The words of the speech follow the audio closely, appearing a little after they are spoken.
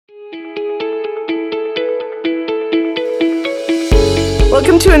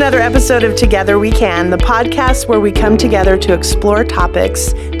Welcome to another episode of Together We Can, the podcast where we come together to explore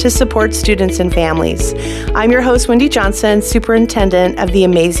topics to support students and families. I'm your host, Wendy Johnson, Superintendent of the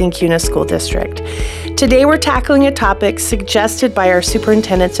amazing Kuna School District. Today we're tackling a topic suggested by our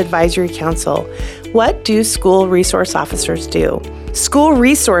Superintendent's Advisory Council. What do school resource officers do? School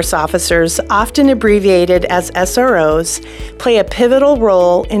resource officers, often abbreviated as SROs, play a pivotal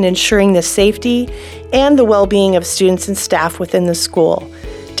role in ensuring the safety and the well-being of students and staff within the school.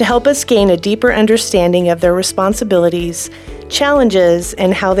 To help us gain a deeper understanding of their responsibilities, challenges,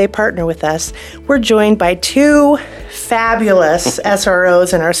 and how they partner with us, we're joined by two fabulous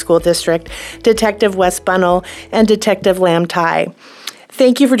SROs in our school district, Detective Wes Bunnell and Detective Lam Thai.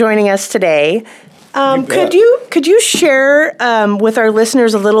 Thank you for joining us today. Could you share with our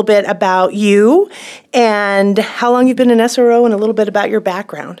listeners a little bit about you and how long you've been an SRO and a little bit about your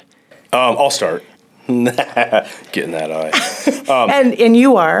background? I'll start. Getting that eye. And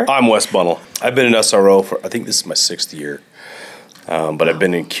you are? I'm Wes Bunnell. I've been an SRO for, I think this is my 6th year. But I've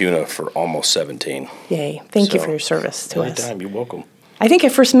been in Kuna for almost 17. Yay. Thank you for your service to us. Anytime, you're welcome. I think I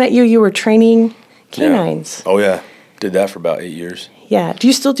first met you, you were training canines. Yeah. Oh, yeah. Did that for about 8 years. Yeah. Do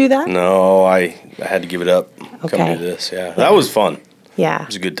you still do that? No, I had to give it up. Okay. Come do this. Yeah. That was fun. Yeah. It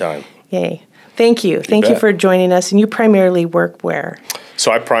was a good time. Yay. Thank you. Thank you for joining us. And you primarily work where?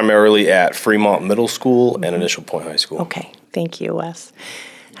 So I primarily at Fremont Middle School and Initial Point High School. Okay. Thank you, Wes.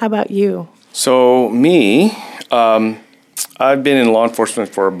 How about you? So me, I've been in law enforcement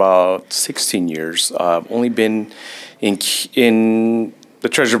for about 16 years. I've only been in the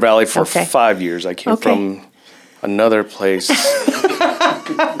Treasure Valley for 5 years. I came from another place,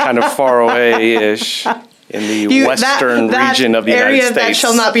 kind of far away-ish, in the western region of the United States. Area that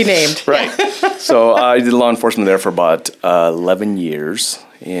shall not be named. Right. So I did law enforcement there for about 11 years,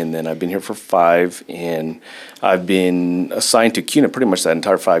 and then I've been here for 5, and I've been assigned to Kuna pretty much that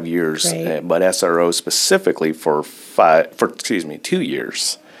entire 5 years, but SRO specifically for 2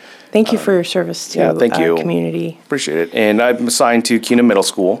 years. Thank you for your service to our community. Appreciate it. And I'm assigned to Kuna Middle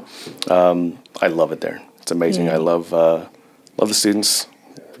School. I love it there. It's amazing. I love the students.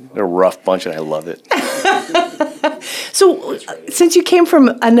 They're a rough bunch, and I love it. So, since you came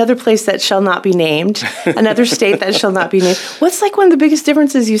from another place that shall not be named, another state that shall not be named, what's like one of the biggest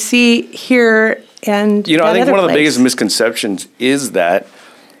differences you see here and I think one of the biggest misconceptions is that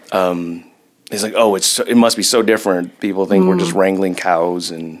it's like, it must be so different. People think we're just wrangling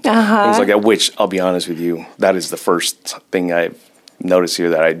cows and things like that, which, I'll be honest with you, that is the first thing I've noticed here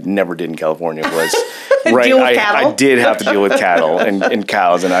that I never did in California was I did have to deal with cattle and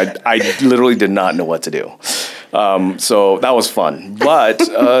cows, and I literally did not know what to do. So that was fun. But,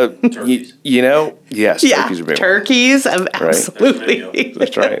 turkeys. Yes, turkeys are big. Turkeys, absolutely.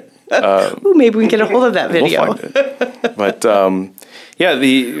 That's right. Maybe we can get a hold of that video. We'll find it. But,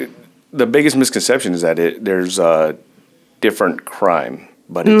 the biggest misconception is that there's a different crime,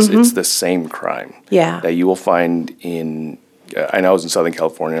 but it's the same crime that you will find in. I know I was in Southern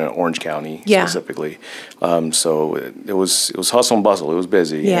California, Orange County specifically. So it was hustle and bustle. It was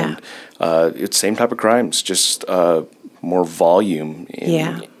busy. Yeah. And it's same type of crimes, just more volume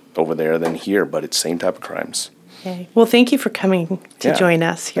over there than here, but it's same type of crimes. Okay. Well, thank you for coming to join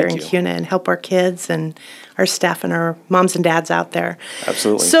us here in Kuna and help our kids and our staff and our moms and dads out there.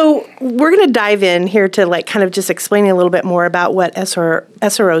 Absolutely. So we're going to dive in here to kind of just explaining a little bit more about what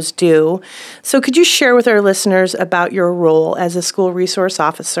SROs do. So could you share with our listeners about your role as a school resource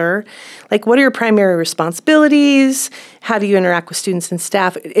officer? Like, what are your primary responsibilities? How do you interact with students and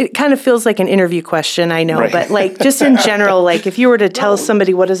staff? It kind of feels like an interview question, I know, but like just in general, like if you were to tell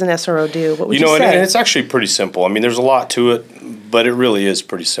somebody what does an SRO do, what would you say? And it's actually pretty simple. I mean, there's a lot to it, but it really is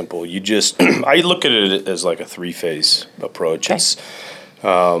pretty simple. You just, I look at it as like a 3-phase approach. It's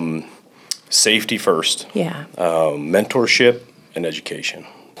safety first, mentorship, and education.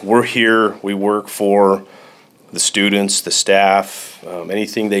 We're here, we work for the students, the staff,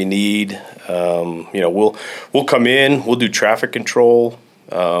 anything they need. We'll come in, we'll do traffic control.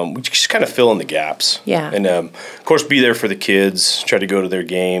 We just kind of fill in the gaps. Yeah. And, of course, be there for the kids, try to go to their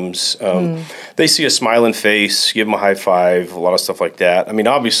games. They see a smiling face, give them a high five, a lot of stuff like that. I mean,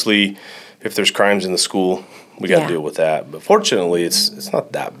 obviously, if there's crimes in the school, we got to deal with that. But fortunately, it's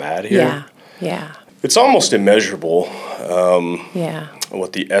not that bad here. Yeah. It's almost immeasurable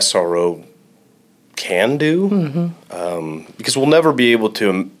what the SRO can do, because we'll never be able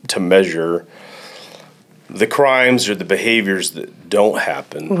to measure the crimes or the behaviors that don't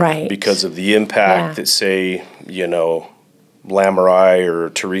happen because of the impact that, say, Lam or I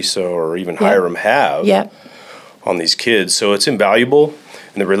or Teresa or even Hiram have on these kids. So it's invaluable.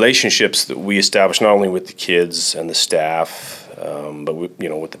 And the relationships that we establish not only with the kids and the staff, but with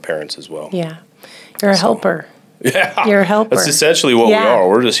the parents as well. Yeah. You're a helper. Yeah. You're a helper. That's essentially what we are.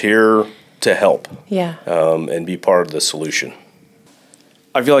 We're just here to help. Yeah. And be part of the solution.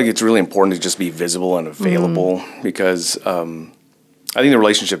 I feel like it's really important to just be visible and available because I think the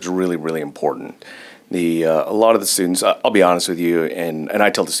relationship is really, really important. A lot of the students, I'll be honest with you, and I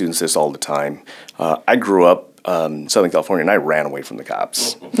tell the students this all the time. I grew up in Southern California, and I ran away from the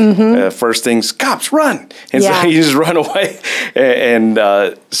cops. First things, cops, run! And so you just run away. And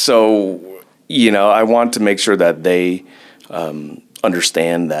so, I want to make sure that they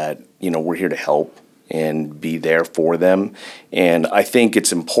understand that, we're here to help and be there for them. And I think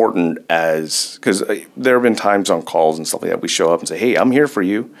it's important because there have been times on calls and stuff like that, we show up and say, hey, I'm here for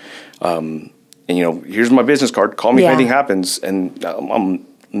you. And, here's my business card. Call me if anything happens. And I'm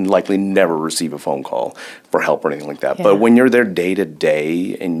likely never receive a phone call for help or anything like that. But when you're there day to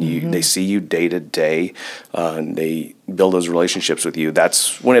day and they see you day to day, and they build those relationships with you,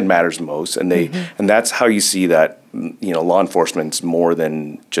 that's when it matters most. And and that's how you see that, law enforcement's more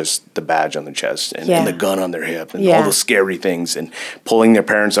than just the badge on their chest and the gun on their hip and all the scary things and pulling their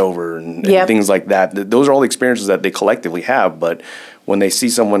parents over and things like that. Those are all the experiences that they collectively have. But when they see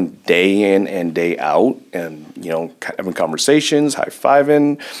someone day in and day out and, having conversations,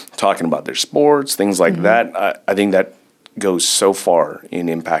 high-fiving, talking about their sports, things like that, I think that goes so far in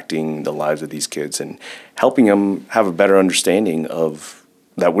impacting the lives of these kids and helping them have a better understanding of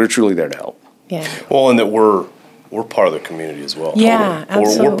that we're truly there to help. Yeah. Well, and that we're part of the community as well. Yeah, totally.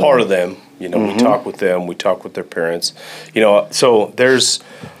 absolutely. We're part of them. We talk with them. We talk with their parents. So there's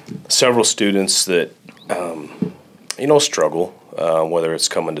several students that, struggle, whether it's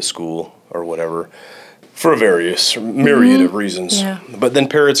coming to school or whatever, for a myriad of reasons. Yeah. But then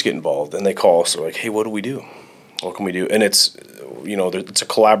parents get involved and they call us like, hey, what do we do? What can we do? And it's, it's a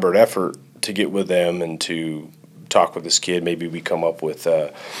collaborative effort to get with them and to talk with this kid. Maybe we come up with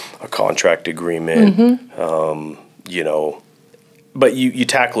a contract agreement, but you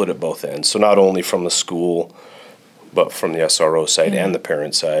tackle it at both ends. So not only from the school, but from the SRO side and the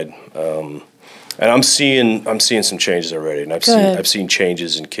parent side. And I'm seeing some changes already, and I've seen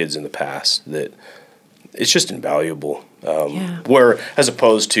changes in kids in the past that it's just invaluable. Where as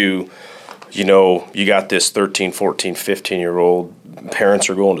opposed to, you got this 13, 14, 15-year-old, parents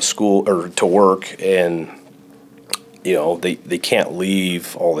are going to school or to work, and they can't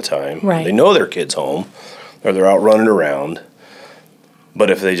leave all the time. Right. They know their kid's home, or they're out running around. But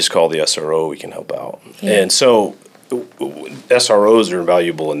if they just call the SRO, we can help out. Yeah. And so SROs are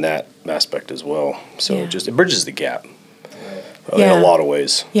invaluable in that aspect as well. So it bridges the gap in a lot of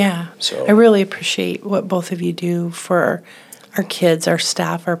ways. Yeah. So I really appreciate what both of you do for our kids, our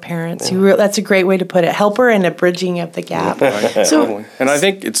staff, our parents. That's a great way to put it. Helper and a bridging of the gap. So, and I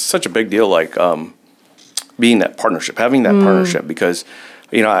think it's such a big deal, like being that partnership, having that partnership, because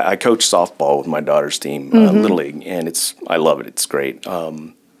I coach softball with my daughter's team, Little League, and I love it. It's great.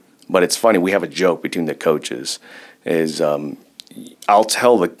 But it's funny. We have a joke between the coaches. I'll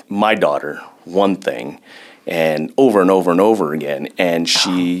tell my daughter one thing, and over and over again, and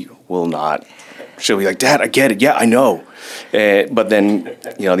she will not. She'll be like, "Dad, I get it. Yeah, I know." But then,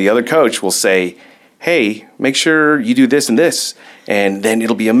 the other coach will say, "Hey, make sure you do this and this, and then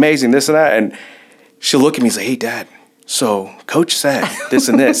it'll be amazing, this and that." And she'll look at me and say, "Hey, Dad, so Coach said this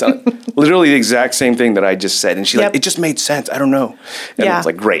and this." Literally the exact same thing that I just said. And she's like, it just made sense. I don't know. And it's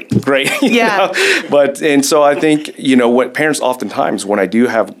like, great. Yeah. And so I think, what parents oftentimes, when I do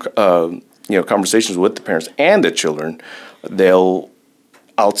have, conversations with the parents and the children,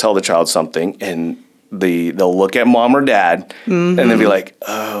 I'll tell the child something and they'll look at mom or dad and they'll be like,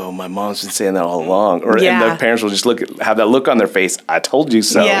 "Oh, my mom's been saying that all along." And the parents will just have that look on their face. "I told you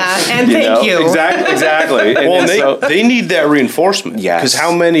so." Yeah, and thank you. Exactly. Well, they need that reinforcement. Yes. Because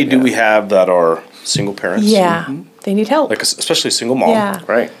how many do we have that are single parents? Yeah, they need help. Like especially a single mom. Yeah.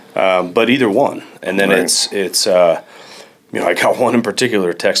 Right. But either one. And then it's I got one in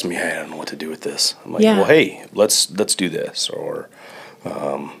particular text me, "Hey, I don't know what to do with this." I'm like, "Well, hey, let's do this." Or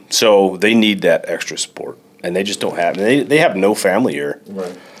so they need that extra support, and they just don't have. They have no family here.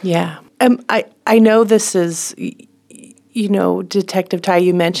 Right. Yeah. I know this is, Detective Thai.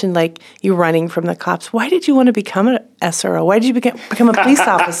 You mentioned like you running from the cops. Why did you want to become an SRO? Why did you become a police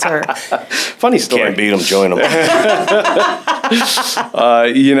officer? Funny story. Can't beat them, join them.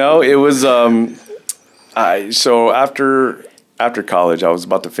 It was. So after college, I was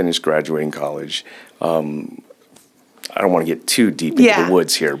about to finish graduating college. I don't want to get too deep into the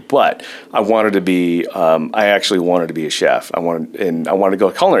woods here, but I wanted to be. I actually wanted to be a chef. I wanted to go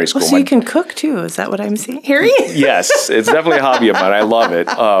to culinary school. So you can cook too. Is that what I'm seeing? Yes, it's definitely a hobby of mine. I love it.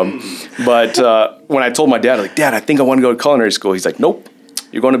 But when I told my dad, like, Dad, I think I want to go to culinary school. He's like, Nope,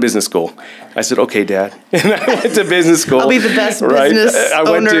 you're going to business school. I said, okay, Dad. And I went to business school. I'll be the best business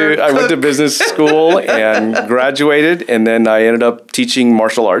owner. I went to business school and graduated, and then I ended up teaching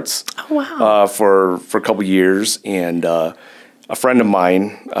martial arts. Oh, wow. For a couple years, and a friend of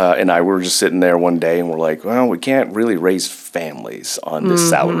mine and I were just sitting there one day, and we're like, well, we can't really raise families on this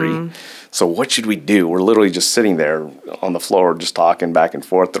salary. So what should we do? We're literally just sitting there on the floor, just talking back and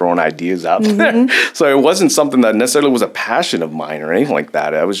forth, throwing ideas out there. So it wasn't something that necessarily was a passion of mine or anything like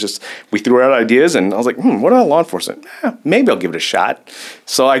that. I was just, we threw out ideas, and I was like, what about law enforcement? Maybe I'll give it a shot.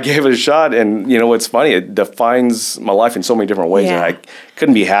 So I gave it a shot, and you know what's funny? It defines my life in so many different ways. And I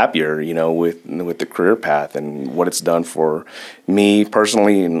couldn't be happier, you know, with the career path and what it's done for me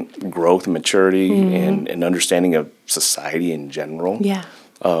personally, and growth and maturity and understanding of society in general. Yeah.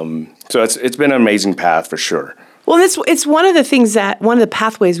 So it's been an amazing path for sure. Well, it's one of the things one of the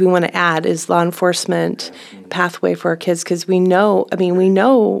pathways we want to add is law enforcement pathway for our kids, because we know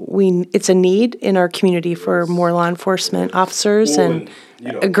it's a need in our community for more law enforcement officers and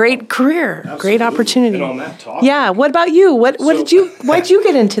a great career, great opportunity. And on that topic, what about you? Why'd you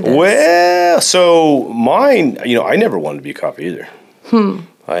get into this? Well, so mine, I never wanted to be a cop either.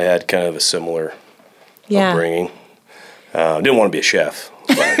 I had kind of a similar upbringing. Didn't want to be a chef.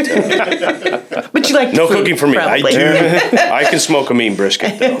 But you like no food, cooking for me. probably. I do. I can smoke a mean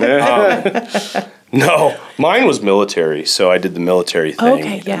brisket though. No, mine was military, so I did the military thing.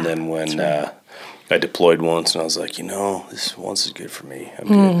 Okay, yeah. And then when I deployed once, and I was like, this once is good for me. I'm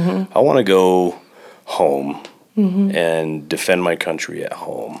good. I want to go home and defend my country at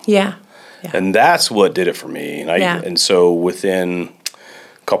home. Yeah. And that's what did it for me. And so within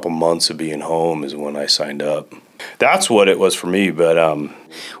a couple months of being home is when I signed up. That's what it was for me, but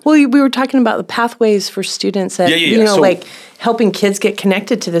well, we were talking about the pathways for students that so, like helping kids get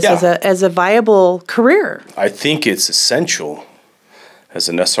connected to this as a viable career. I think it's essential as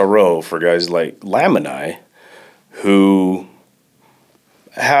an SRO for guys like Lam and I, who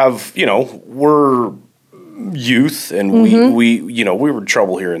have we're youth, and we were in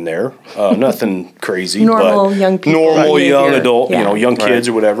trouble here and there. Nothing crazy, normal young people, normal young adult, young kids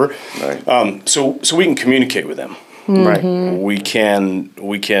or whatever. Right. So we can communicate with them. Right. We can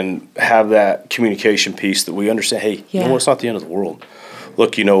have that communication piece that we understand. Hey, it's not the end of the world.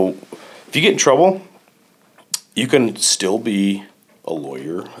 Look, if you get in trouble, you can still be a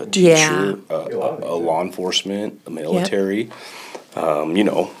lawyer, a teacher, a law enforcement, a military.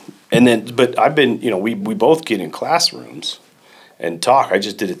 And then, but I've been, we both get in classrooms and talk. I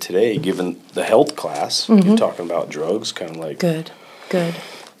just did it today, given the health class. You're talking about drugs, kind of like good.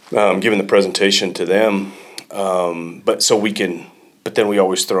 Giving the presentation to them, but then we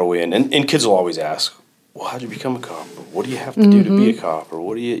always throw in, and kids will always ask, well, how'd you become a cop? Or what do you have to do to be a cop? Or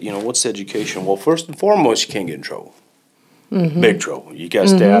what do you, what's the education? Well, first and foremost, you can't get in trouble. Big trouble. You got to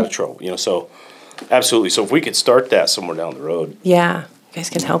stay out of trouble. So absolutely. So if we could start that somewhere down the road. Yeah. You guys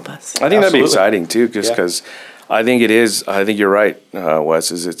can help us. I think that'd be exciting too, because I think it is. I think you're right,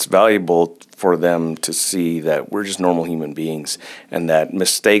 Wes. It's valuable for them to see that we're just normal human beings, and that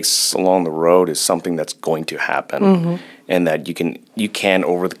mistakes along the road is something that's going to happen, and that you can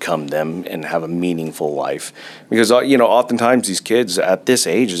overcome them and have a meaningful life. Because oftentimes these kids at this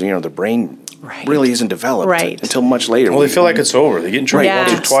age, their brain really isn't developed until much later. Well, they feel like it's over. They get in trouble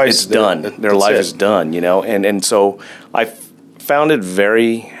once or twice. It's done. Their life is done. And so I found it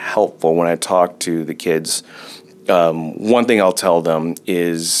very helpful when I talk to the kids. One thing I'll tell them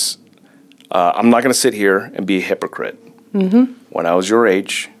is, I'm not going to sit here and be a hypocrite. When I was your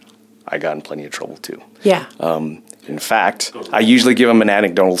age, I got in plenty of trouble too. Yeah. In fact, I usually give them an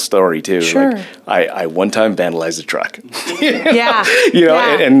anecdotal story too. Sure. Like, I one time vandalized a truck. Yeah.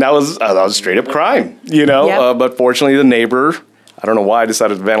 And that was straight up crime. But fortunately, the neighbor. I don't know why I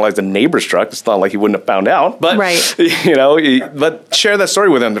decided to vandalize the neighbor's truck. It's not like he wouldn't have found out. But, but share that story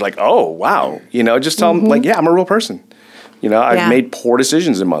with them. They're like, oh, wow. Just tell them, like, I'm a real person. I've made poor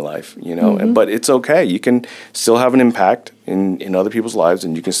decisions in my life, but it's okay. You can still have an impact in other people's lives,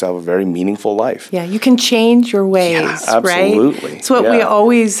 and you can still have a very meaningful life. Yeah, you can change your ways, absolutely. Right? It's what we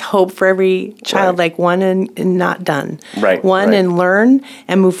always hope for every child, like one and not done. Right. One and learn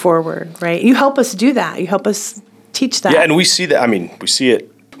and move forward, right? You help us do that. You help us teach that. Yeah, and we see that. I mean, we see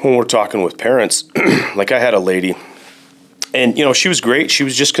it when we're talking with parents. Like I had a lady, and she was great. She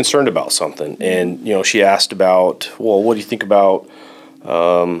was just concerned about something, and she asked about, well, what do you think about,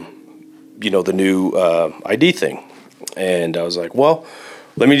 the new ID thing? And I was like, well,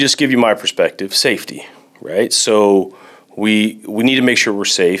 let me just give you my perspective, safety, right? So we need to make sure we're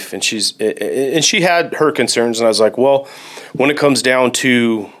safe. And she had her concerns, and I was like, well, when it comes down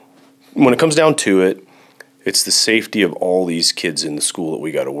to it, it's the safety of all these kids in the school that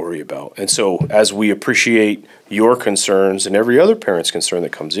we got to worry about. And so as we appreciate your concerns and every other parent's concern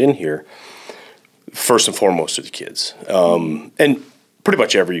that comes in here, first and foremost are the kids. And pretty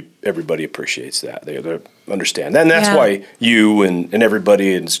much everybody appreciates that. They understand that. And that's why you and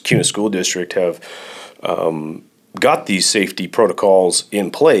everybody in Kuna School District have got these safety protocols in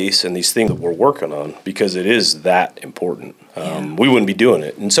place and these things that we're working on, because it is that important. We wouldn't be doing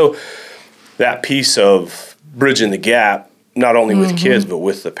it. And so that piece of bridging the gap, not only with kids, but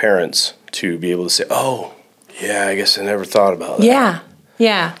with the parents, to be able to say, oh, yeah, I guess I never thought about that.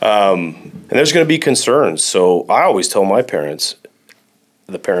 Yeah. And there's going to be concerns. So I always tell my parents,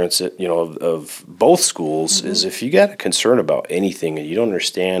 the parents that, of both schools, is if you got a concern about anything and you don't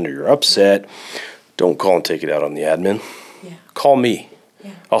understand or you're upset, don't call and take it out on the admin. Yeah. Call me.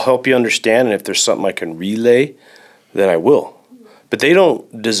 Yeah. I'll help you understand, and if there's something I can relay, then I will. But they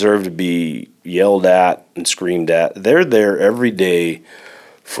don't deserve to be yelled at and screamed at. They're there every day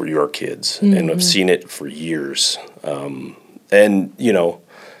for your kids, and I've seen it for years. And,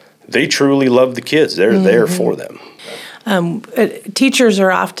 they truly love the kids. They're there for them. Teachers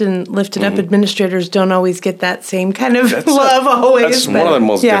are often lifted up. Administrators don't always get that same kind of love always. That's one of the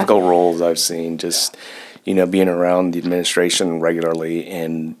most difficult roles I've seen, just, being around the administration regularly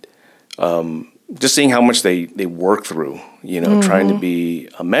and just seeing how much they work through, trying to be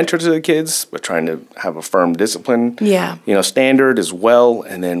a mentor to the kids, but trying to have a firm discipline, standard as well,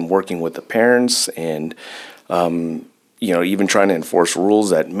 and then working with the parents and, even trying to enforce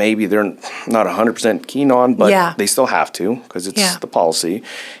rules that maybe they're not 100% keen on, but they still have to because it's the policy.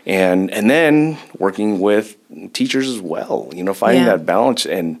 And then working with teachers as well, finding that balance.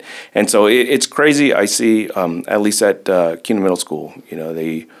 And so it's crazy. I see, at least at Kuna Middle School,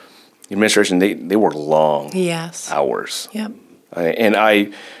 the administration, they work long hours. Yep. And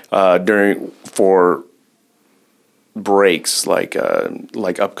I for breaks like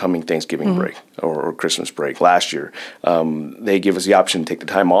upcoming Thanksgiving break or Christmas break last year, they give us the option to take the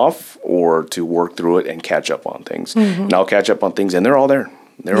time off or to work through it and catch up on things. And I'll catch up on things, and they're all there.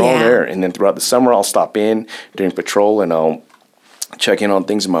 They're all there. And then throughout the summer, I'll stop in during patrol and I'll check in on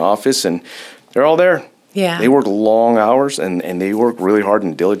things in my office, and they're all there. Yeah. They work long hours, and they work really hard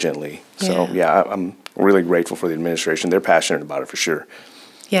and diligently. So, I'm really grateful for the administration. They're passionate about it for sure.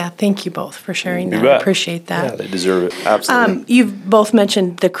 Yeah, thank you both for sharing that. I appreciate that. Yeah, they deserve it. Absolutely. You've both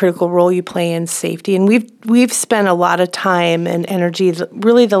mentioned the critical role you play in safety, and we've spent a lot of time and energy,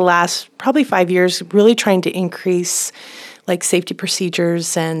 really the last probably 5 years, really trying to increase like safety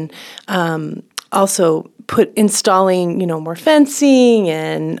procedures and also installing, more fencing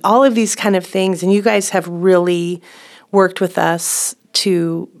and all of these kind of things. And you guys have really worked with us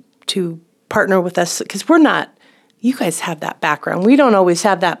to partner with us, because you guys have that background. We don't always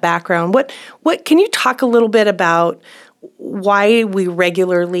have that background. What can you talk a little bit about why we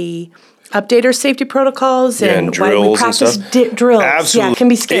regularly update our safety protocols and why we practice drills? Absolutely. Yeah, it can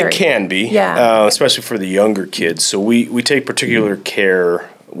be scary. It can be, especially for the younger kids. So we take particular care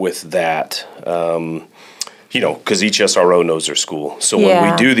with that, because each SRO knows their school. So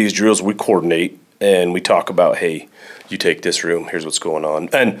when we do these drills, we coordinate and we talk about, hey, you take this room, here's what's going on.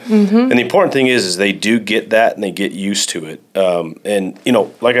 And the important thing is they do get that and they get used to it. And,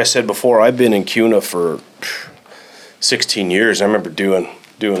 like I said before, I've been in Kuna for 16 years. I remember doing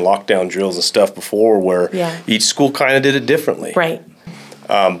lockdown drills and stuff before where each school kind of did it differently. Right.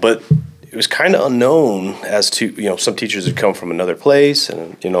 But it was kind of unknown as to, some teachers would come from another place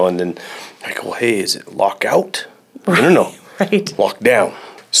and, and then I go, hey, is it lockout? Right. No. Right. Lock down.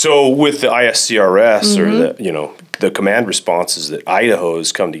 So with the ISCRS or the command responses that Idaho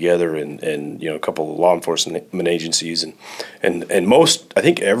has come together and a couple of law enforcement agencies and most, I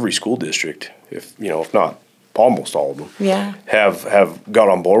think every school district, if not almost all of them, have got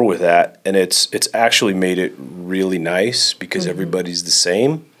on board with that, and it's actually made it really nice because everybody's the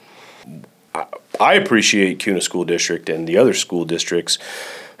same. I appreciate Kuna School District and the other school districts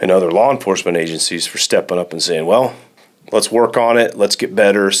and other law enforcement agencies for stepping up and saying, well, let's work on it. Let's get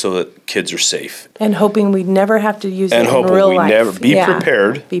better so that kids are safe. And hoping we never have to use it in real life. And hoping we never be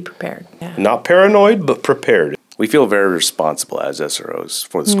prepared. Be prepared. Yeah. Not paranoid, but prepared. We feel very responsible as SROs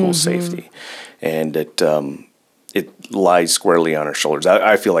for the school's safety, and it lies squarely on our shoulders.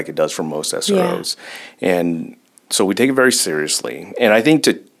 I feel like it does for most SROs, and so we take it very seriously. And I think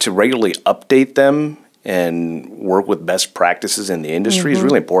to regularly update them and work with best practices in the industry is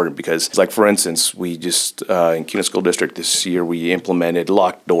really important, because, like, for instance, we just in Kuna School District this year, we implemented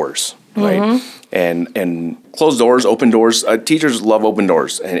locked doors, right? And closed doors, open doors. Teachers love open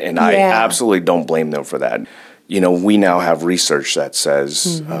doors, and I absolutely don't blame them for that. We now have research that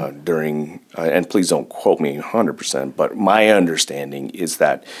says during, and please don't quote me 100%, but my understanding is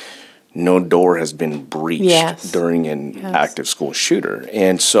that no door has been breached during an active school shooter.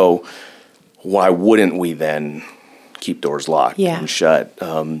 And so why wouldn't we then keep doors locked and shut?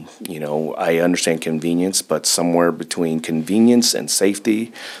 I understand convenience, but somewhere between convenience and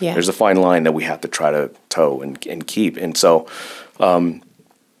safety, there's a fine line that we have to try to toe and keep. And so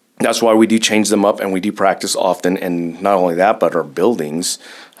that's why we do change them up, and we do practice often. And not only that, but our buildings,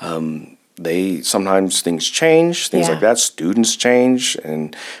 sometimes things change, things like that. Students change,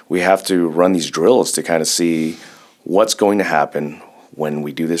 and we have to run these drills to kind of see what's going to happen when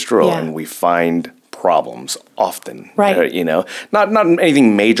we do this drill, and we find problems often. Right. Not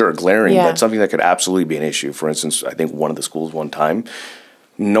anything major or glaring, but something that could absolutely be an issue. For instance, I think one of the schools one time,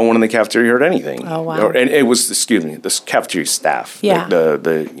 no one in the cafeteria heard anything. Oh, wow. And it was, the cafeteria staff,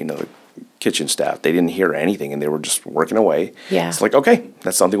 the kitchen staff. They didn't hear anything, and they were just working away. Yeah. It's like, okay,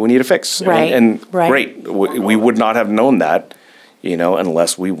 that's something we need to fix. Right. And great. We would not have known that,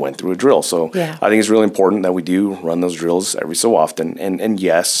 unless we went through a drill. So I think it's really important that we do run those drills every so often. And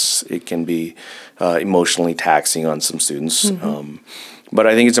yes, it can be emotionally taxing on some students. But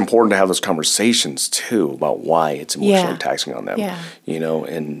I think it's important to have those conversations too about why it's emotionally taxing on them.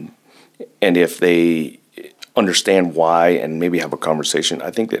 And if they understand why and maybe have a conversation,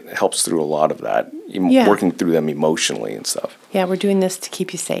 I think that helps through a lot of that, working through them emotionally and stuff. Yeah, we're doing this to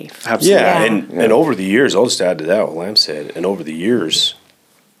keep you safe. Absolutely. Yeah, and over the years, I'll just add to that what Lam said, and over the years,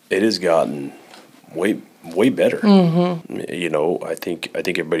 it has gotten way better. I think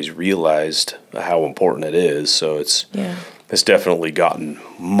everybody's realized how important it is, so it's definitely gotten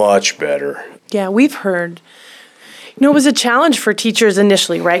much better. Yeah, we've heard. It was a challenge for teachers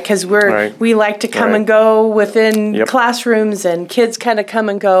initially, right? Because we like to come and go within classrooms, and kids kind of come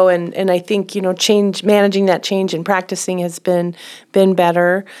and go. And I think, managing that change and practicing has been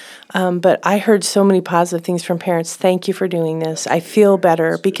better. But I heard so many positive things from parents. Thank you for doing this. I feel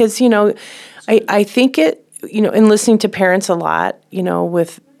better because, I think in listening to parents a lot,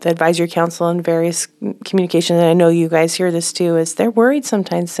 with the advisory council and various communications, and I know you guys hear this too, is they're worried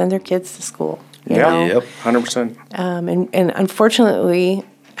sometimes to send their kids to school. Yep, 100%. And unfortunately,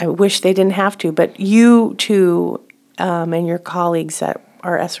 I wish they didn't have to, but you two and your colleagues that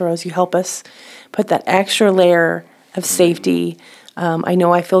are SROs, you help us put that extra layer of safety. I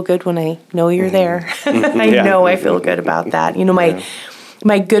know I feel good when I know you're there. I know I feel good about that.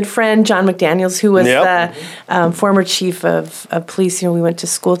 My good friend, John McDaniels, who was the former chief of police, we went to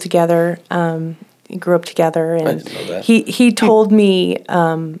school together. Grew up together, and I didn't know that. He told me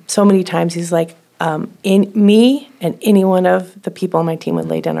so many times, he's like, in me and any one of the people on my team would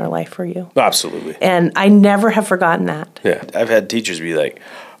lay down our life for you. Absolutely. And I never have forgotten that. Yeah, I've had teachers be like,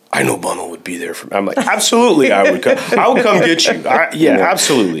 I know Bunnell would be there for me. I'm like, absolutely, I would come. I would come get you.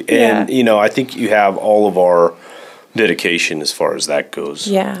 Absolutely. And I think you have all of our dedication as far as that goes.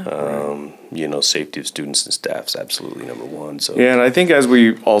 Safety of students and staff is absolutely number one. So and I think as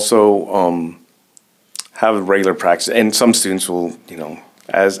we also have a regular practice, and some students will,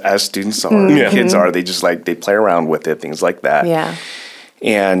 as students are, kids are, they just they play around with it, things like that. Yeah.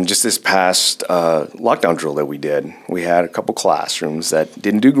 And just this past lockdown drill that we did, we had a couple classrooms that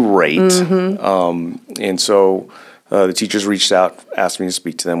didn't do great. And so the teachers reached out, asked me to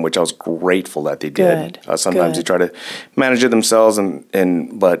speak to them, which I was grateful that they did. Sometimes they try to manage it themselves,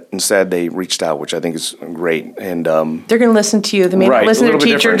 but instead they reached out, which I think is great. And they're going to listen to you. They may not listen to their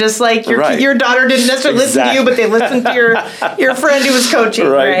teacher, different. Just like your daughter didn't necessarily listen to you, but they listened to your friend who was coaching.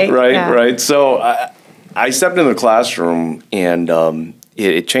 Right. So I stepped into the classroom, and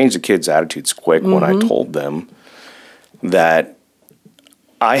it changed the kids' attitudes quick when I told them that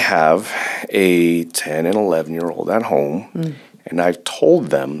I have a 10 and 11-year-old at home, and I've told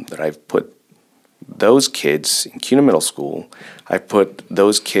them that I've put those kids in Kuna Middle School, I've put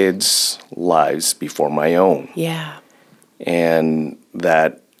those kids' lives before my own. Yeah. And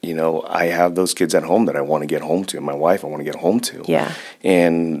that, I have those kids at home that I want to get home to, and my wife I want to get home to. Yeah.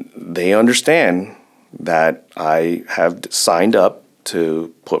 And they understand that I have signed up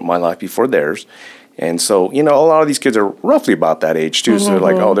to put my life before theirs. And so, a lot of these kids are roughly about that age too. So they're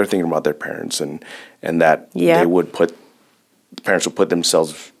like, they're thinking about their parents, and that they would parents would put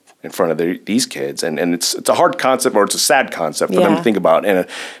themselves in front of these kids. And it's a hard concept, or it's a sad concept for them to think about, and a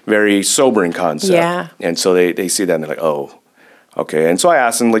very sobering concept. Yeah. And so they see that and they're like, Okay. And so I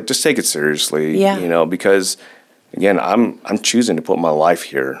asked him, like, just take it seriously, because, again, I'm choosing to put my life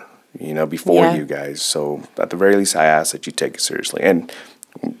here, before you guys. So at the very least, I ask that you take it seriously and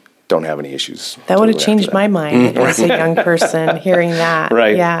don't have any issues. That would have changed my mind as a young person hearing that.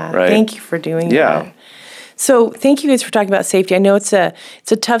 Right. Yeah. Right. Thank you for doing that. So thank you guys for talking about safety. I know it's a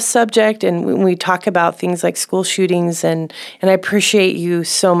tough subject, and when we talk about things like school shootings, and I appreciate you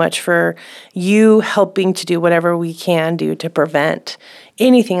so much for you helping to do whatever we can do to prevent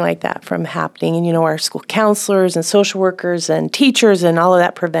anything like that from happening. And, our school counselors and social workers and teachers and all of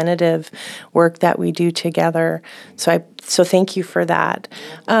that preventative work that we do together. So thank you for that.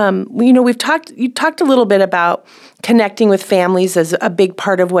 You talked a little bit about connecting with families as a big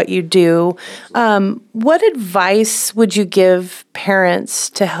part of what you do. What advice would you give parents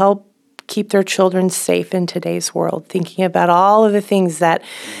to help keep their children safe in today's world, thinking about all of the things that,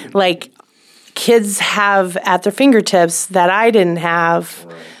 like, kids have at their fingertips that I didn't have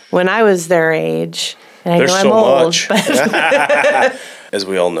when I was their age? And There's I so know I'm old, much. but As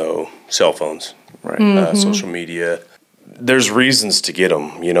we all know, cell phones, social media. There's reasons to get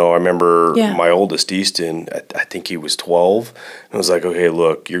them. I remember my oldest, Easton, I think he was 12. And I was like, okay,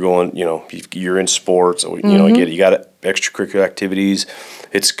 look, you're going, you're in sports. You got extracurricular activities.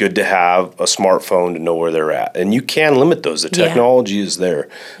 It's good to have a smartphone to know where they're at. And you can limit those. The technology is there.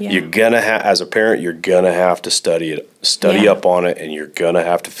 Yeah. You're going to have, as a parent, you're going to have to study up on it, and you're going to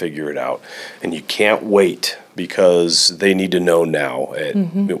have to figure it out. And you can't wait, because they need to know now.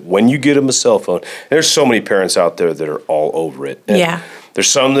 When you get them a cell phone, there's so many parents out there that are all over it. And there's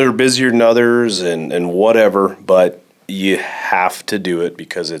some that are busier than others and whatever, but you have to do it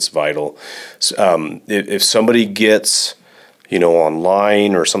because it's vital. If somebody gets,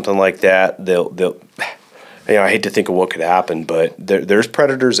 online or something like that, they'll I hate to think of what could happen, but there's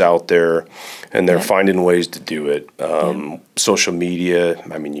predators out there, and they're finding ways to do it. Social media,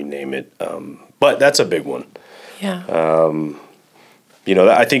 you name it. But that's a big one. Yeah.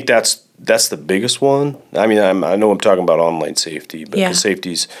 I think that's the biggest one. I know I'm talking about online safety, but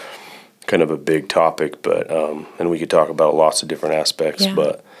safety's kind of a big topic, but and we could talk about lots of different aspects. Yeah.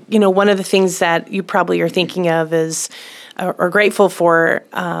 But one of the things that you probably are thinking of is, or grateful for,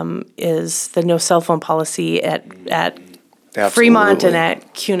 is the no cell phone policy at Fremont and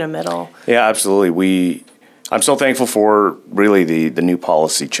at Kuna Middle. Yeah, absolutely. I'm so thankful for really the new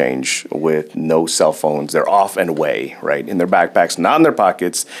policy change with no cell phones. They're off and away, right? In their backpacks, not in their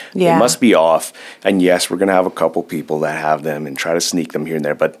pockets. Yeah. They must be off. And yes, we're going to have a couple people that have them and try to sneak them here and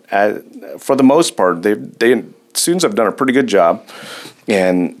there. But for the most part, students have done a pretty good job.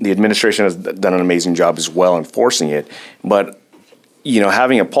 And the administration has done an amazing job as well enforcing it. But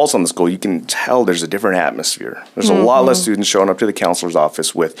having a pulse on the school, you can tell there's a different atmosphere. There's a lot less students showing up to the counselor's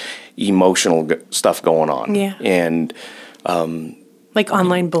office with emotional stuff going on. Yeah. And like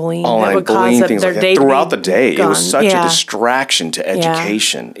online bullying. Things like that. Throughout the day, it was such a distraction to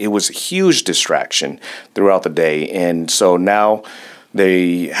education. Yeah. It was a huge distraction throughout the day. And so now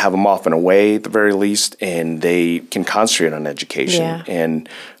they have them off and away at the very least, and they can concentrate on education. Yeah. And,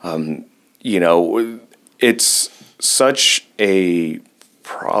 it's such a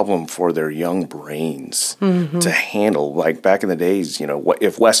problem for their young brains to handle. Like back in the days,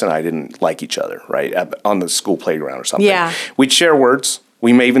 if Wes and I didn't like each other, right, on the school playground or something, we'd share words.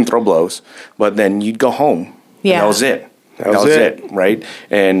 We may even throw blows, but then you'd go home. Yeah. And that was it. That was it, right?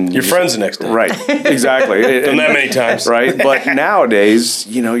 And your friends the next day. Right, exactly. Done that many times. Right, but nowadays,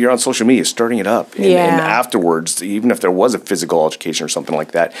 you're on social media starting it up. And afterwards, even if there was a physical altercation or something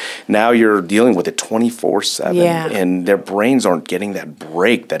like that, now you're dealing with it 24/7. Yeah. And their brains aren't getting that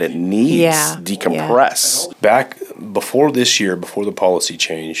break that it needs to decompress. Yeah. Back before this year, before the policy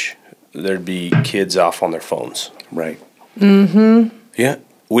change, there'd be kids off on their phones. Right. Mm-hmm. Yeah.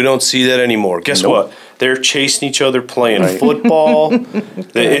 We don't see that anymore. Guess what? They're chasing each other playing football.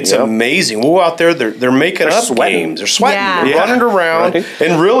 It's amazing. We're out there. They're making up games. They're sweating. They're running around. Right.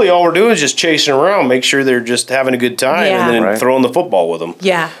 And really all we're doing is just chasing around, make sure they're just having a good time, and then throwing the football with them.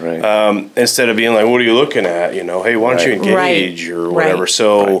 Yeah. Right. Instead of being like, what are you looking at? Hey, why don't you engage or whatever.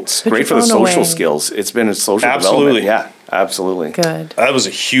 So it's great for the social skills. It's been a social development. Yeah, absolutely. Good. That was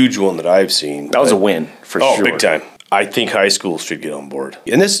a huge one that I've seen. That was a win for sure. Oh, big time. I think high schools should get on board.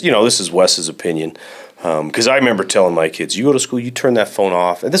 And this is Wes's opinion. Because I remember telling my kids, you go to school, you turn that phone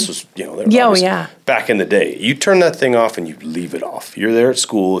off. And this was, back in the day. You turn that thing off and you leave it off. You're there at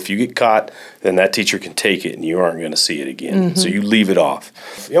school. If you get caught, then that teacher can take it and you aren't going to see it again. Mm-hmm. So you leave it off.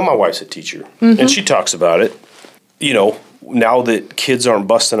 My wife's a teacher, and she talks about it. Now that kids aren't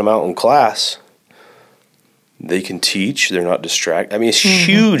busting them out in class, they can teach. They're not distracted. It's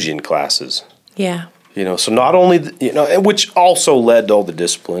huge in classes. Yeah. So not only, which also led to all the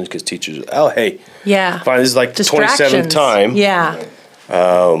disciplines because teachers, fine, this is like the 27th time. Yeah.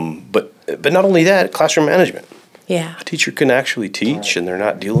 But not only that, classroom management. Yeah. A teacher can actually teach and they're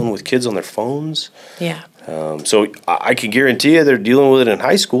not dealing with kids on their phones. Yeah. So I can guarantee you they're dealing with it in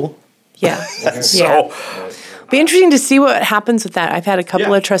high school. Yeah. So be interesting to see what happens with that. I've had a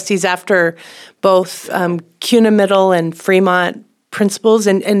couple of trustees after both Kuna Middle and Fremont principals,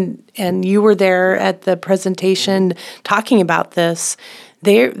 and you were there at the presentation talking about this.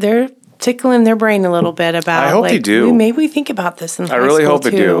 They're tickling their brain a little bit about. I hope they do. Maybe we think about this in high school. I really hope they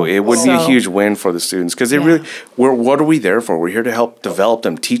do. It would be a So- huge win for the students because what are we there for? We're here to help develop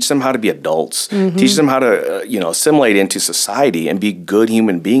them, teach them how to be adults, teach them how to assimilate into society and be good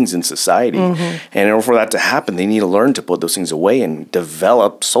human beings in society. And in order for that to happen, they need to learn to put those things away and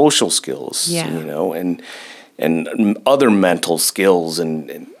develop social skills. And other mental skills,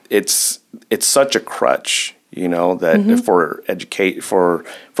 and it's such a crutch. That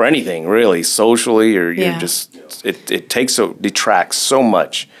for anything really, socially, or you're just it detracts so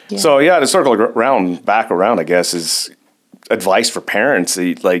much. Yeah. So to circle back around, I guess, is advice for parents.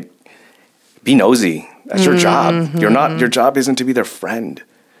 Like, be nosy. That's your job. Your job isn't to be their friend.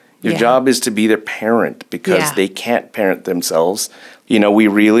 Your job is to be their parent because they can't parent themselves. We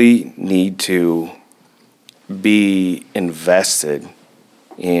really need to be invested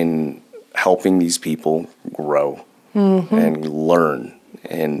in helping these people grow and learn,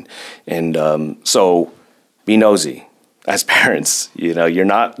 and so be nosy as parents. You're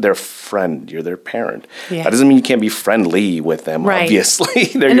not their friend; you're their parent. Yeah. That doesn't mean you can't be friendly with them. Right. Obviously,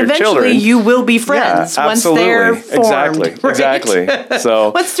 they're and your children. Eventually, you will be friends once they're formed. Exactly.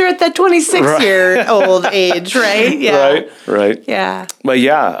 So once they're at that 26-year-old age, right? Yeah. Right. Yeah. But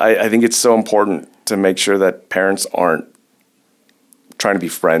I think it's so important to make sure that parents aren't trying to be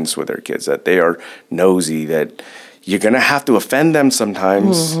friends with their kids, that they are nosy, that you're going to have to offend them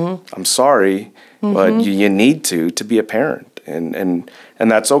sometimes. I'm sorry, but you need to be a parent. And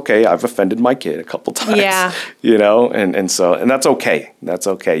that's okay. I've offended my kid a couple times. Yeah. And that's okay. That's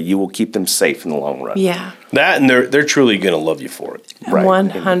okay. You will keep them safe in the long run. Yeah. that, and they're truly going to love you for it. Right.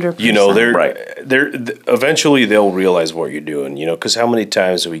 100%. They're eventually they'll realize what you're doing, because how many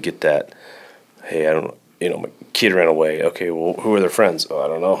times do we get that, hey, I don't, my kid ran away. Okay, well, who are their friends? Oh, I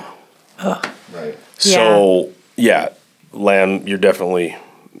don't know. Right. So, Lam, you're definitely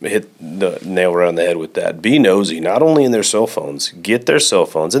hit the nail right on the head with that. Be nosy, not only in their cell phones, get their cell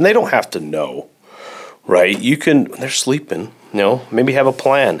phones, and they don't have to know, right? You can, they're sleeping, maybe have a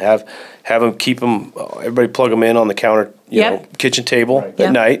plan. Have them keep them, everybody plug them in on the counter, kitchen table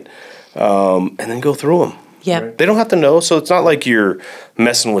at night, and then go through them. Yeah, they don't have to know, so it's not like you're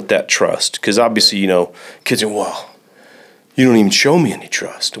messing with that trust. Because obviously, kids are, well, you don't even show me any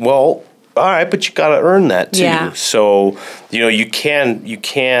trust. Well, all right, but you got to earn that too. Yeah. So you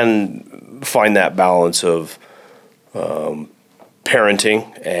can find that balance of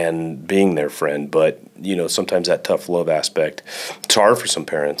parenting and being their friend, but sometimes that tough love aspect, it's hard for some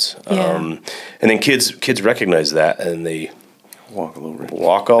parents. Yeah. And then kids recognize that and they walk all over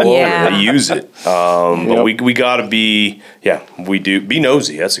it. They use it. But we got to be, we do. Be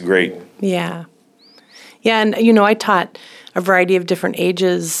nosy. That's a great. Yeah. Yeah, and, I taught a variety of different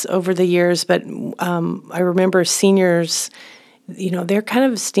ages over the years, but I remember seniors, they're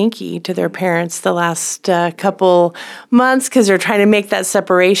kind of stinky to their parents the last couple months because they're trying to make that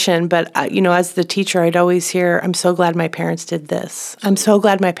separation. But, as the teacher, I'd always hear, I'm so glad my parents did this. I'm so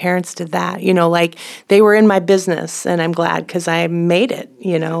glad my parents did that. Like they were in my business, and I'm glad because I made it,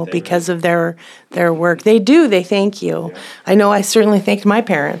 because of their work. They do. They thank you. Yeah. I know I certainly thanked my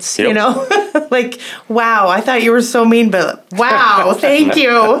parents, like, wow, I thought you were so mean, but wow, thank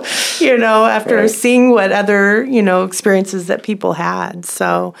you, after seeing what other, experiences that people had.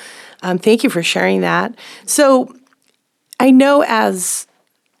 So thank you for sharing that. So I know as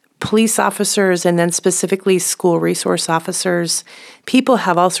police officers and then specifically school resource officers, people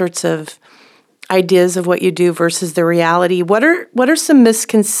have all sorts of ideas of what you do versus the reality. What are some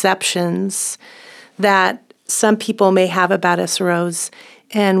misconceptions that some people may have about SROs,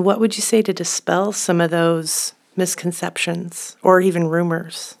 and what would you say to dispel some of those misconceptions or even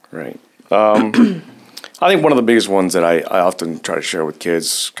rumors? Right. I think one of the biggest ones that I often try to share with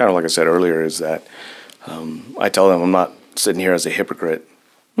kids, kind of like I said earlier, is that I tell them I'm not sitting here as a hypocrite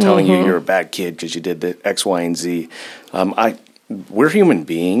telling you you're a bad kid because you did the X, Y, and Z. We're human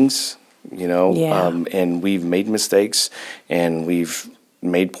beings, and we've made mistakes and we've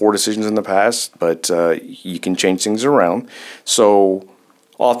made poor decisions in the past, but you can change things around. So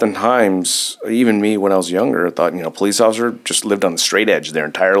oftentimes, even me when I was younger, I thought, police officer just lived on the straight edge their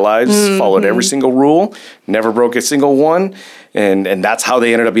entire lives, followed every single rule, never broke a single one, and that's how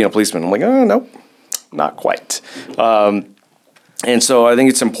they ended up being a policeman. I'm like, oh, no, not quite. And so I think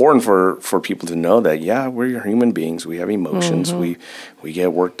it's important for people to know that, we're human beings. We have emotions. We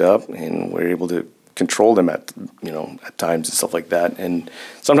get worked up, and we're able to control them at times and stuff like that. And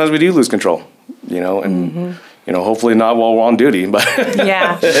sometimes we do lose control, and hopefully not while we're on duty, but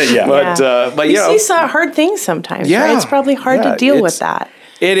but you see some hard things sometimes, right? It's probably hard to deal with that.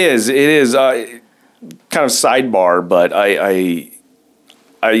 It is kind of sidebar, but I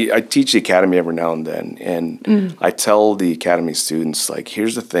teach the academy every now and then, and I tell the academy students, like,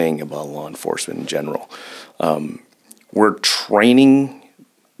 here's the thing about law enforcement in general. We're training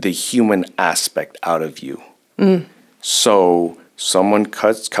the human aspect out of you. So someone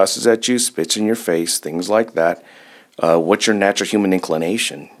cusses at you, spits in your face, things like that. What's your natural human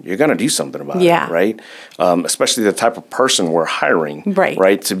inclination? You're going to do something about it, right? Especially the type of person we're hiring,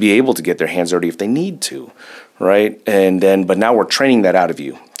 right? To be able to get their hands dirty if they need to, right? But now we're training that out of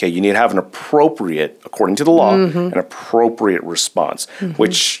you. Okay, you need to have an appropriate, according to the law, an appropriate response,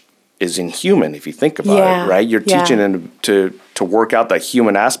 which is inhuman if you think about it, right? You're teaching them to work out that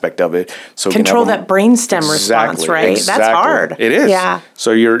human aspect of it. So control that brainstem response, right? Exactly. That's hard. It is. Yeah.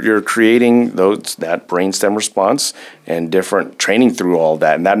 So you're creating that brainstem response and different training through all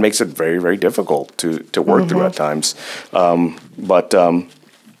that, and that makes it very, very difficult to work through at times. But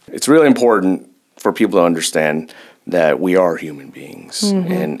it's really important for people to understand that we are human beings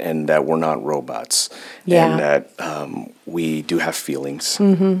and that we're not robots, and that we do have feelings.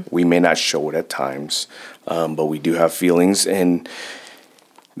 We may not show it at times, but we do have feelings, and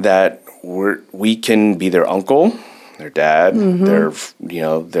that we can be their uncle, their dad, their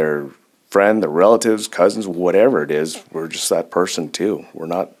friend, their relatives, cousins, whatever it is. We're just that person too. We're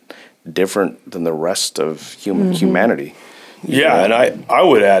not different than the rest of humanity. Yeah, and I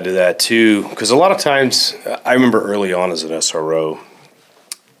would add to that too, because a lot of times, I remember early on as an SRO,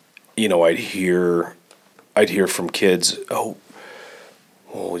 I'd hear from kids, oh,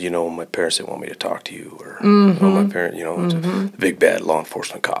 well, my parents didn't want me to talk to you, or my parent, it's a big bad law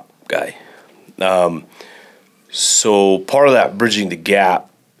enforcement cop guy. So part of that bridging the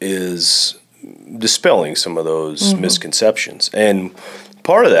gap is dispelling some of those misconceptions, and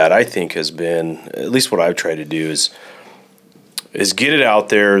part of that I think has been, at least what I've tried to do is get it out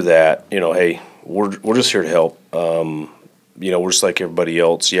there that, hey, we're just here to help. We're just like everybody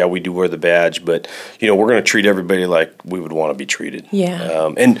else. Yeah, we do wear the badge, but, we're going to treat everybody like we would want to be treated.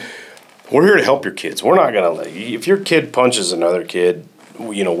 Yeah. And we're here to help your kids. We're not going to if your kid punches another kid,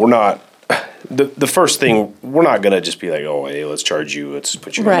 we're not, the first thing, we're not going to just be like, oh, hey, let's charge you. Let's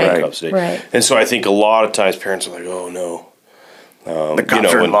put you in handcuffs. Right. And so I think a lot of times parents are like, oh, no. The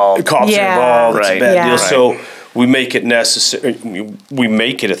cops are involved. The cops are involved. It's a bad deal. Right. So we make it necessary. We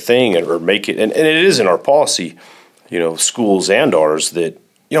make it a thing, or make it, and it is in our policy, schools and ours, that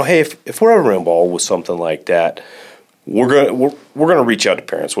hey, if we're ever involved with something like that, we're gonna reach out to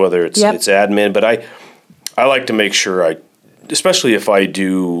parents, whether it's admin. But I like to make sure especially if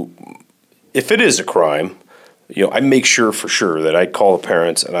it is a crime, I make sure for sure that I call the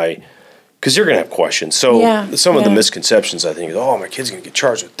parents and because you're going to have questions. So some of the misconceptions, I think, is, oh, my kid's going to get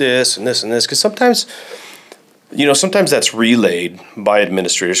charged with this and this and this. Because sometimes that's relayed by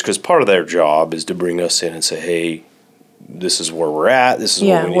administrators, because part of their job is to bring us in and say, hey, this is where we're at. This is what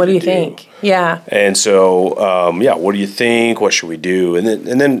we need to do. What do you think? Yeah. And so, what do you think? What should we do? And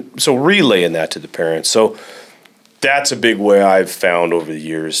then so relaying that to the parents. So that's a big way I've found over the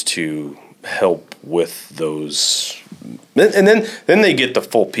years to help with those. And then they get the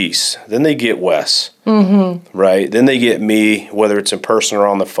full piece. Then they get Wes, right? Then they get me, whether it's in person or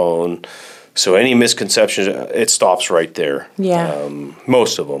on the phone. So any misconceptions, it stops right there. Yeah.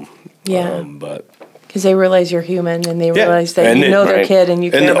 Most of them. Yeah. But because they realize you're human, and they realize that their kid and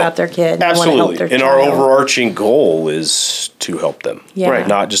you care about their kid. And absolutely. You want to help their and child. Our overarching goal is to help them. Yeah. Right.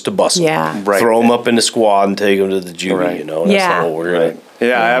 Not just to bust them. Yeah. Right. Throw them up in the squad and take them to the jury. Right. That's not what we're going to.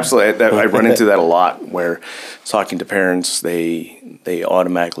 Yeah, absolutely. I run into that a lot, where talking to parents, they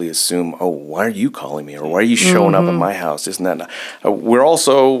automatically assume, oh, why are you calling me? Or why are you showing up at my house? Isn't that? We're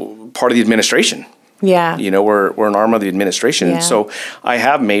also part of the administration. Yeah. We're an arm of the administration. Yeah. And so I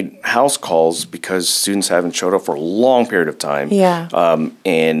have made house calls because students haven't showed up for a long period of time. Yeah.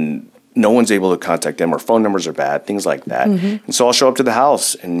 And no one's able to contact them, or phone numbers are bad, things like that. And so I'll show up to the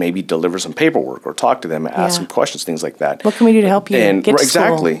house and maybe deliver some paperwork or talk to them, ask some questions, things like that. What can we do to help you get to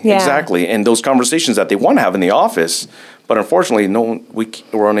exactly, school? Yeah. Exactly. And those conversations that they want to have in the office, but unfortunately,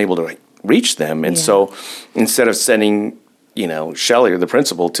 we're unable to reach them. And so instead of sending Shelley or the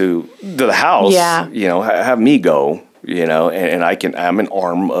principal to the house. Yeah. Have me go. And I'm an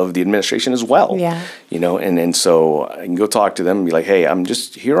arm of the administration as well. Yeah. And so I can go talk to them and be like, hey, I'm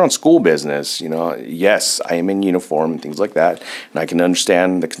just here on school business. Yes, I am in uniform and things like that. And I can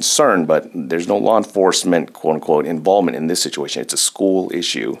understand the concern, but there's no law enforcement, quote unquote, involvement in this situation. It's a school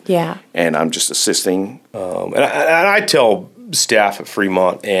issue. Yeah. And I'm just assisting. And I tell staff at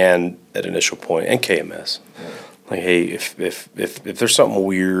Fremont and at Initial Point and KMS, like, hey, if there's something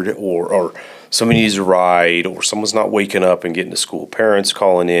weird or somebody needs a ride or someone's not waking up and getting to school, parents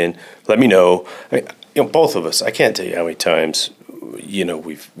calling in, let me know. I mean, both of us, I can't tell you how many times,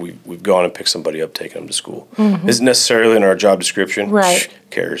 we've gone and picked somebody up, taken them to school. Mm-hmm. Isn't necessarily in our job description. Right. Who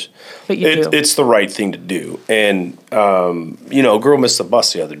cares? But you do. It's the right thing to do. And, a girl missed the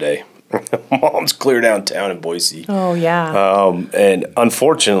bus the other day. Mom's clear downtown in Boise. Oh, yeah. And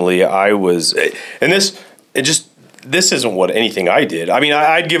unfortunately, I was, and this isn't what anything I did. I mean,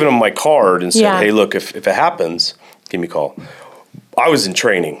 I'd given them my card and said, hey, look, if it happens, give me a call. I was in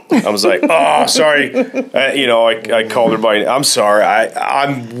training. I was like, oh, sorry. I called her by, I'm sorry.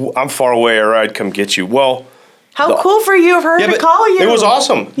 I'm far away, or I'd come get you. Well. How cool for you of her to call you. It was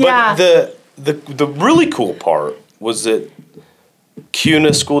awesome. Yeah. But the really cool part was that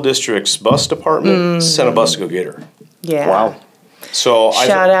Kuna School District's bus department sent a bus to go get her. Yeah. Wow. So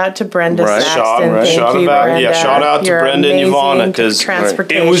shout out to Brenda Saxton. Right. Thank you, Brenda. Shout out to Brenda and Yvonne, because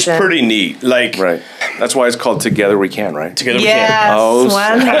it was pretty neat. Right. That's why it's called Together We Can, right? Together We Can.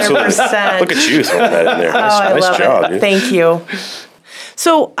 Yes, 100%. Look at you throwing that in there. Nice job, dude. Thank you.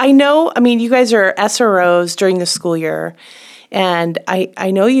 So you guys are SROs during the school year. And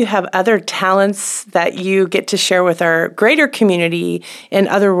I know you have other talents that you get to share with our greater community and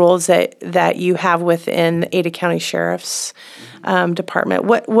other roles that you have within the Ada County Sheriff's Department.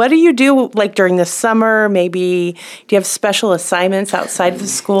 What do you do like during the summer? Maybe do you have special assignments outside of the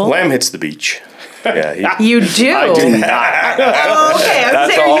school? Lamb hits the beach. Yeah, you do? I do not. Oh, okay. I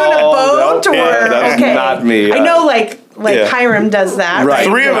was saying, are you in a boat? That's not me. I know, like Hiram does that. Right.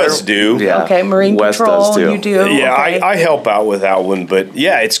 Three of us do. Yeah. Okay, Marine Wes Patrol, does too. you do. Yeah, okay. I help out with that one, but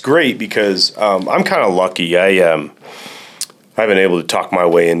yeah, it's great because I'm kind of lucky. I've been able to talk my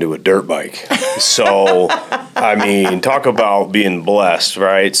way into a dirt bike. So, I mean, talk about being blessed,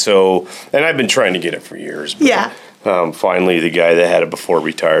 right? So, and I've been trying to get it for years. But, yeah. Finally, the guy that had it before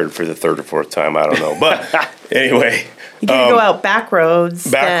retired for the third or fourth time. I don't know. But anyway. You can go out back roads.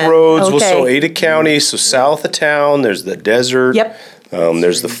 Well, so Ada County, so south of town, there's the desert. Yep.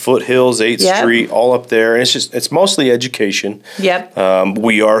 There's the foothills, 8th Street, all up there. And it's mostly education. Yep.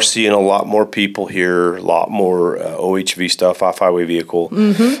 We are seeing a lot more people here, a lot more OHV stuff, off-highway vehicle.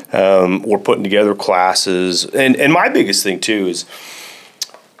 Mm-hmm. We're putting together classes. And my biggest thing, too, is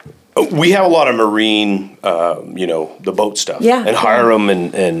we have a lot of marine, the boat stuff. Yeah. And Hiram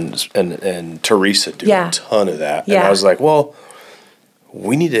and Teresa do a ton of that. Yeah. And I was like, well,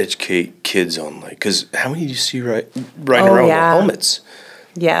 we need to educate kids on, because how many do you see riding around with helmets?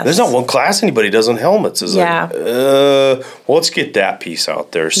 Yeah. There's not one class anybody does on helmets. It's well, let's get that piece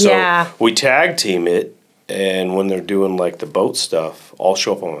out there. So we tag team it, and when they're doing the boat stuff, I'll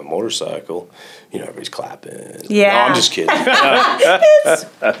show up on my motorcycle. Everybody's clapping. Yeah. No, I'm just kidding.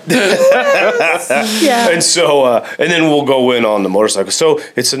 And so, and then we'll go in on the motorcycle. So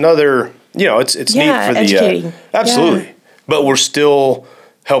it's another, it's neat for the educating. Absolutely. Yeah. But we're still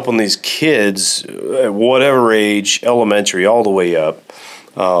helping these kids at whatever age, elementary all the way up,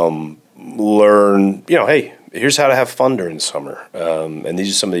 learn. Hey, here's how to have fun during the summer. And these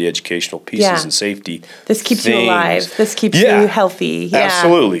are some of the educational pieces and safety. This keeps things. you alive. This keeps you healthy. Yeah.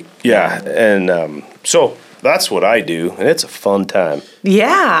 Absolutely. Yeah. And so that's what I do, and it's a fun time.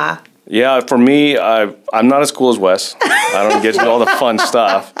 Yeah. Yeah, for me, I'm not as cool as Wes. I don't get to do all the fun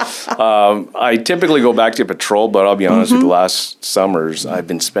stuff. I typically go back to patrol, but I'll be honest with you, the last summers, I've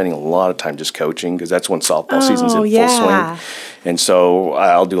been spending a lot of time just coaching, because that's when softball season's in full swing. And so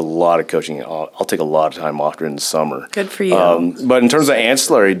I'll do a lot of coaching. I'll take a lot of time off during the summer. Good for you. But in terms of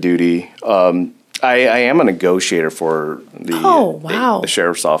ancillary duty, I am a negotiator for the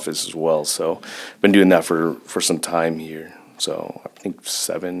sheriff's office as well. So I've been doing that for some time here. So I think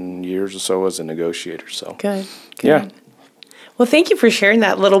 7 years or so as a negotiator. So good. Yeah. Well, thank you for sharing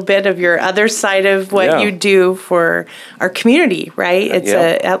that little bit of your other side of what you do for our community, right? It's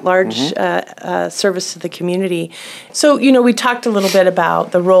a at-large service to the community. So, we talked a little bit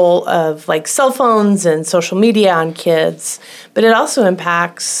about the role of cell phones and social media on kids, but it also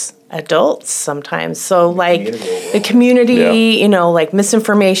impacts adults sometimes. So like the community, like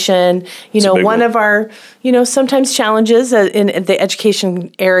misinformation, one of our, sometimes challenges in the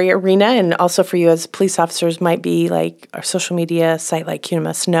education arena, and also for you as police officers, might be like our social media site like CUNA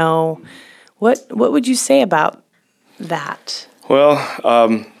Must Know. What would you say about that? Well,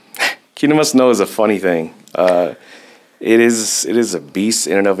 CUNA Must Know is a funny thing. It is a beast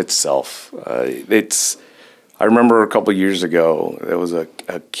in and of itself. I remember a couple of years ago, there was a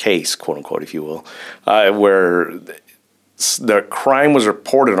case, quote unquote, if you will, where the crime was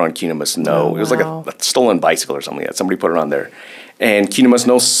reported on CUNA Must Know. Oh, it was like a stolen bicycle or something. Somebody put it on there. And CUNA Must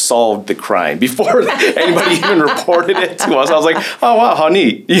Know solved the crime before anybody even reported it to us. I was like, oh, wow, how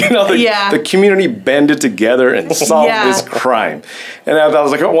neat. The community banded together and solved this crime. And I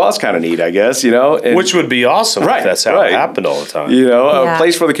was like, oh, well, that's kind of neat, I guess, And, which would be awesome if that's how it happened all the time. A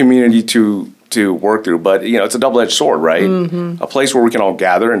place for the community to work through. But, it's a double-edged sword, right? Mm-hmm. A place where we can all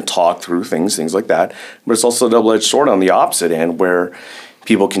gather and talk through things like that. But it's also a double-edged sword on the opposite end where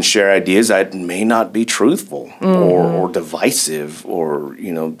people can share ideas that may not be truthful or divisive or,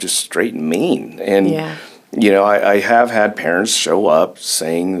 just straight and mean. And, I have had parents show up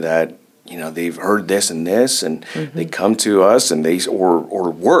saying that, they've heard this and this, and they come to us and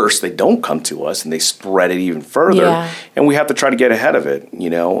or worse, they don't come to us and they spread it even further. Yeah. And we have to try to get ahead of it,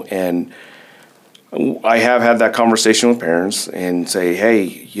 and I have had that conversation with parents and say,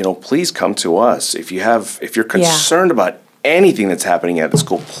 hey, please come to us. If you're concerned about anything that's happening at the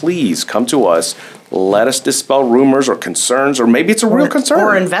school, please come to us. Let us dispel rumors or concerns, or maybe it's a real concern.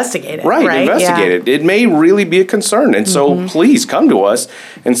 Or investigate it. Right, investigate it. It may really be a concern. And so please come to us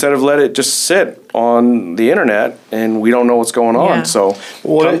instead of let it just sit on the internet and we don't know what's going on. Yeah. So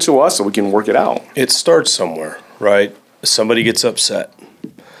come to us so we can work it out. It starts somewhere, right? Somebody gets upset.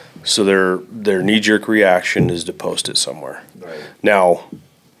 So their knee-jerk reaction is to post it somewhere. Right. Now,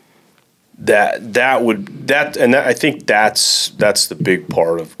 I think that's the big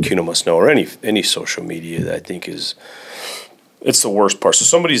part of CUNA Must Know, or any social media that I think it's the worst part. So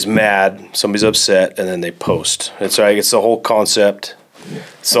somebody's mad, somebody's upset, and then they post. It's like it's the whole concept.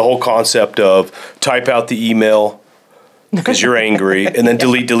 It's the whole concept of type out the email because you're angry, and then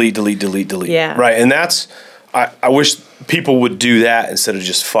delete. Yeah. Right, and that's. I wish people would do that instead of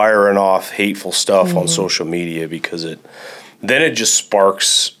just firing off hateful stuff on social media, because then it just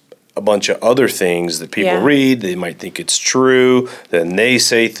sparks a bunch of other things that people read. They might think it's true. Then they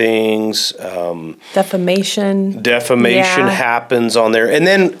say things. Defamation happens on there. And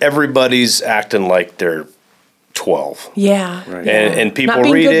then everybody's acting like they're 12. Yeah. Right. And people not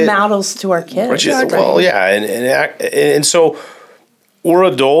being read good it. models to our kids. Well, yeah. And so we're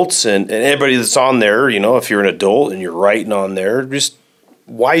adults, and everybody that's on there, if you're an adult and you're writing on there, just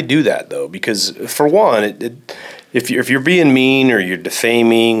why do that, though? Because, for one, if you're being mean or you're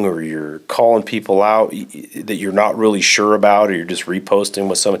defaming or you're calling people out that you're not really sure about, or you're just reposting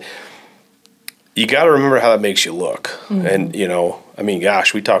with somebody, you got to remember how that makes you look. Mm-hmm. And,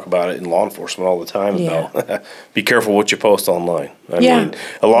 gosh, we talk about it in law enforcement all the time about be careful what you post online. I mean,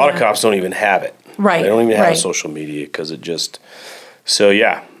 a lot of cops don't even have it. Right. They don't even have social media because it just... So,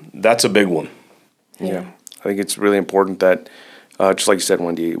 that's a big one. Yeah. I think it's really important that, just like you said,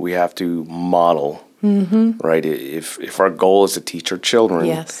 Wendy, we have to model, right? If our goal is to teach our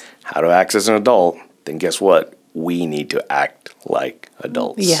children how to act as an adult, then guess what? We need to act like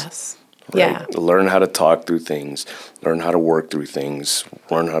adults. Yes. Right? Yeah. Learn how to talk through things, learn how to work through things,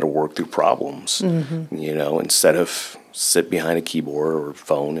 learn how to work through problems, instead of sit behind a keyboard or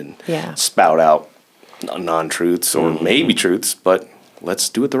phone and spout out non-truths or maybe truths, but let's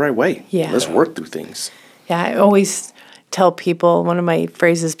do it the right way. Yeah. Let's work through things. Yeah, I always tell people, one of my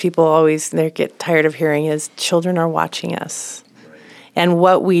phrases people always get tired of hearing is, children are watching us. Right. And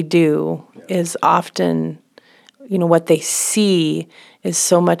what we do is often, what they see is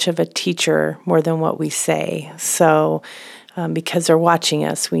so much of a teacher more than what we say. So because they're watching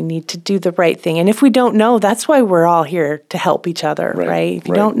us, we need to do the right thing. And if we don't know, that's why we're all here to help each other, right? If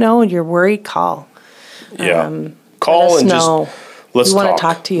you don't know and you're worried, call. Call and know. Just let's talk. We want to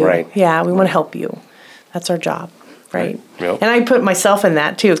talk to you. Right. Yeah, we want to help you. That's our job, right? Yep. And I put myself in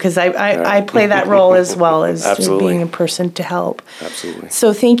that too, because I play that role as well as being a person to help. Absolutely.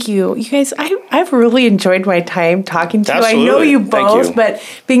 So thank you. You guys, I've really enjoyed my time talking to you. I know you both, but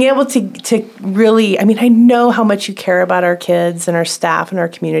being able to really, I know how much you care about our kids and our staff and our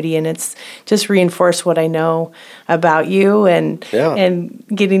community, and it's just reinforced what I know about you and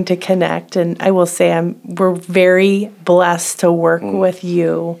getting to connect. And I will say we're very blessed to work with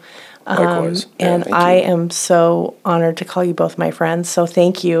you. Likewise. And I am so honored to call you both my friends. So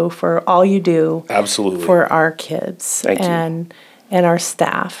thank you for all you do Absolutely. for our kids. Thank you. and our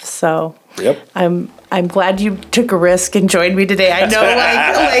staff. So yep. I'm glad you took a risk and joined me today. I know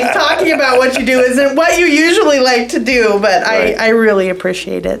like talking about what you do isn't what you usually like to do, but right. I really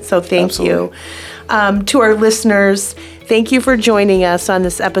appreciate it. So thank you. To our listeners, thank you for joining us on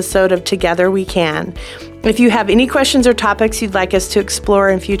this episode of Together We Can. If you have any questions or topics you'd like us to explore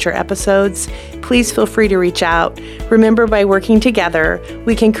in future episodes, please feel free to reach out. Remember, by working together,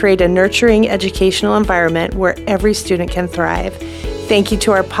 we can create a nurturing educational environment where every student can thrive. Thank you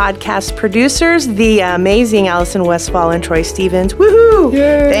to our podcast producers, the amazing Allison Westfall and Troy Stevens. Woohoo!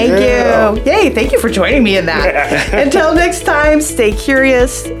 Yay. Thank you. Yay, thank you for joining me in that. Until next time, stay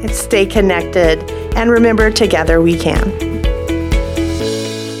curious and stay connected. And remember, together we can.